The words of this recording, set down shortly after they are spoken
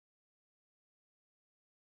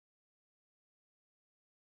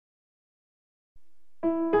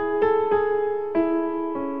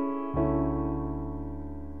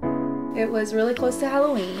It was really close to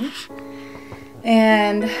Halloween,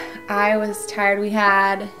 and I was tired. We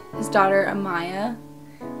had his daughter Amaya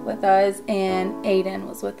with us, and Aiden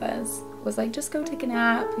was with us. Was like, just go take a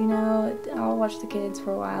nap, you know, I'll watch the kids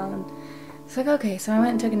for a while. And it's like, okay, so I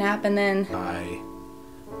went and took a nap, and then I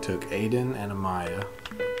took Aiden and Amaya.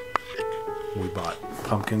 We bought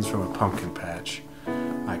pumpkins from a pumpkin patch.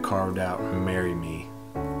 I carved out "Marry Me,"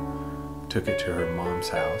 took it to her mom's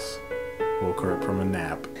house, woke her up from a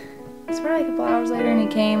nap. It's probably a couple hours later, and he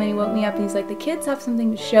came and he woke me up and he's like, the kids have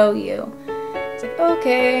something to show you. It's like,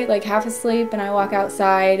 okay, like half asleep, and I walk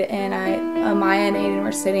outside, and Amaya and Aiden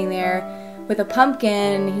were sitting there with a pumpkin,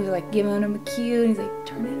 and he was like giving him a cue, and he's like,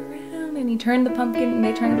 turn it around, and he turned the pumpkin, and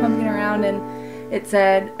they turned the pumpkin around, and it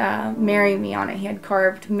said, "Marry Me" on it. He had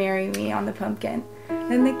carved "Marry Me" on the pumpkin.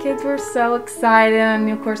 And the kids were so excited, and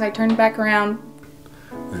of course I turned back around.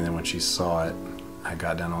 And then when she saw it, I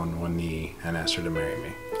got down on one knee and asked her to marry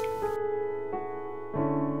me.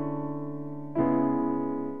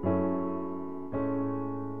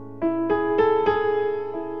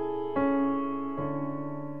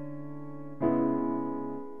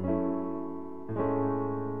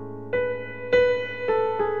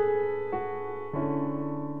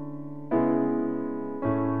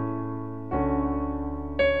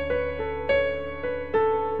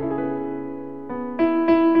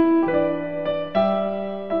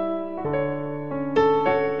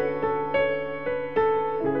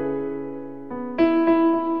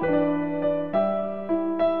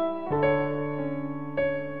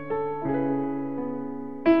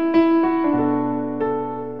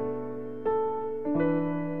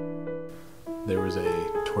 There was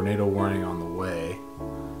a tornado warning on the way,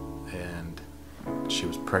 and she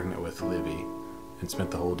was pregnant with Livy and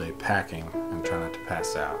spent the whole day packing and trying not to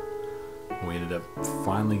pass out. We ended up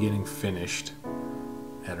finally getting finished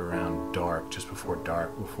at around dark, just before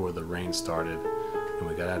dark, before the rain started, and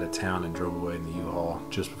we got out of town and drove away in the U-Haul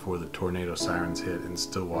just before the tornado sirens hit in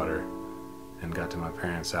Stillwater, and got to my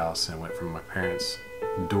parents' house and went from my parents'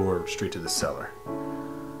 door straight to the cellar.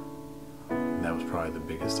 That was probably the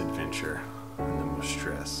biggest adventure and the most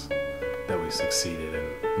stress, that we succeeded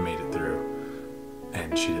and made it through,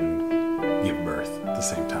 and she didn't give birth at the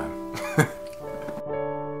same time.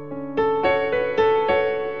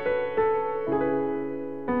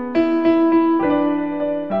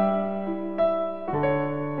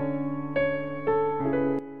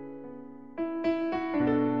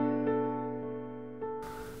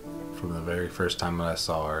 From the very first time that I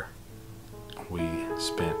saw her, we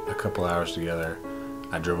spent a couple hours together.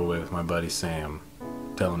 I drove away with my buddy Sam,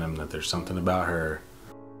 telling him that there's something about her.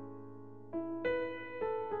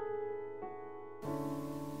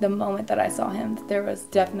 The moment that I saw him, there was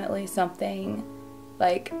definitely something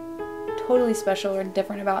like totally special or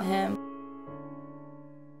different about him.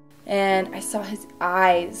 And I saw his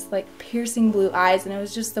eyes, like piercing blue eyes, and it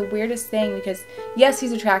was just the weirdest thing because yes,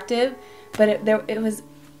 he's attractive, but it was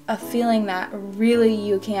a feeling that really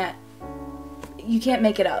you can't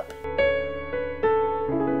make it up.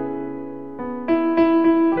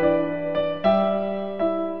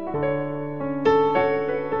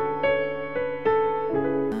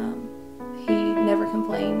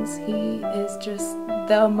 He is just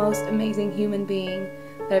the most amazing human being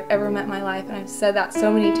that I've ever met in my life, and I've said that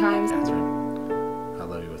so many times. Katherine, I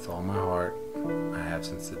love you with all my heart. I have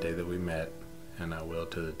since the day that we met, and I will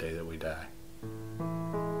to the day that we die.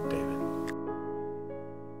 David.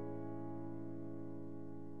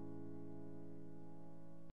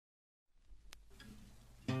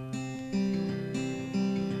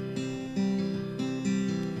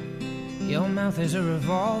 Your mouth is a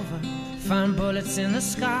revolver, find bullets in the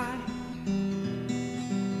sky.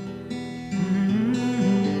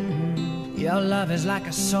 Your love is like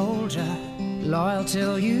a soldier, loyal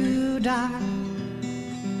till you die.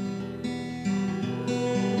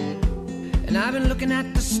 And I've been looking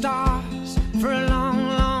at the stars for a long,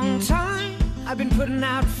 long time. I've been putting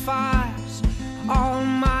out fires all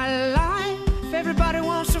my life. Everybody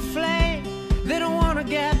wants a flame, they don't want to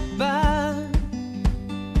get burned.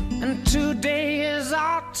 And today is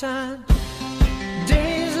our turn.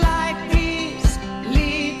 Days like these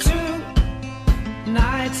lead to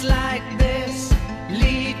nights like this,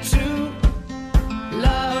 lead to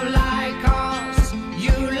love like ours.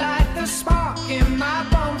 You light the spark in my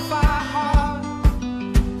bonfire heart.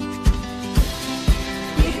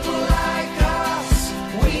 People like us,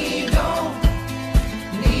 we don't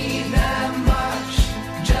need that much,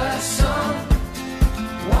 just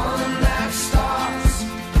someone that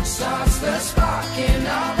starts the spark in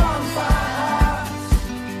our bonfire hearts.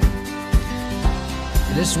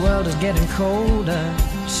 This world is getting colder,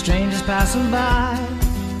 strangers passing by.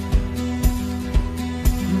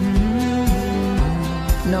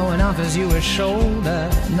 No one offers you a shoulder,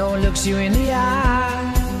 no one looks you in the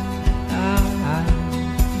eye.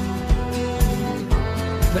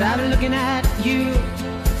 But I've been looking at you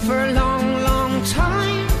for a long, long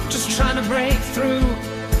time, just trying to break through,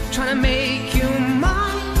 trying to make you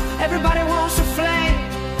mine. Everybody wants a flame,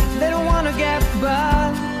 they don't want to get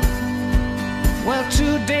burned. Well,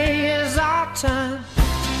 today is our time.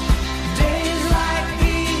 Days like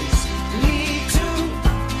these lead to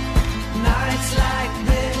nights like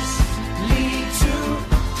this, lead to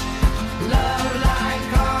love like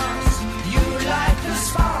ours. You like the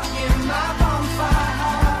spark in my bonfire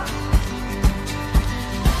heart.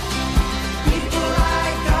 People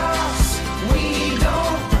like us, we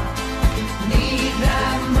don't need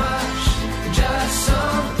that much, just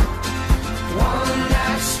someone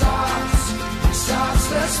that starts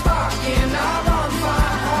the spark in our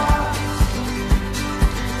bonfire heart.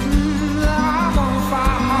 Our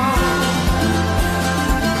bonfire heart.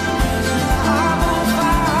 Our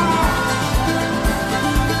bonfire heart.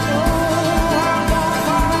 Oh, our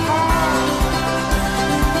bonfire heart.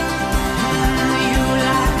 You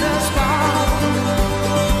like the spark.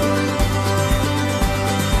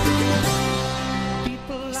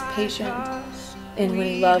 He's patient, and when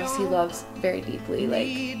he loves very deeply. Like,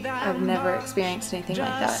 I've never experienced anything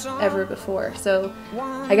like that ever before. So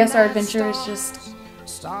I guess our adventure is just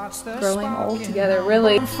growing old together,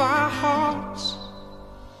 really.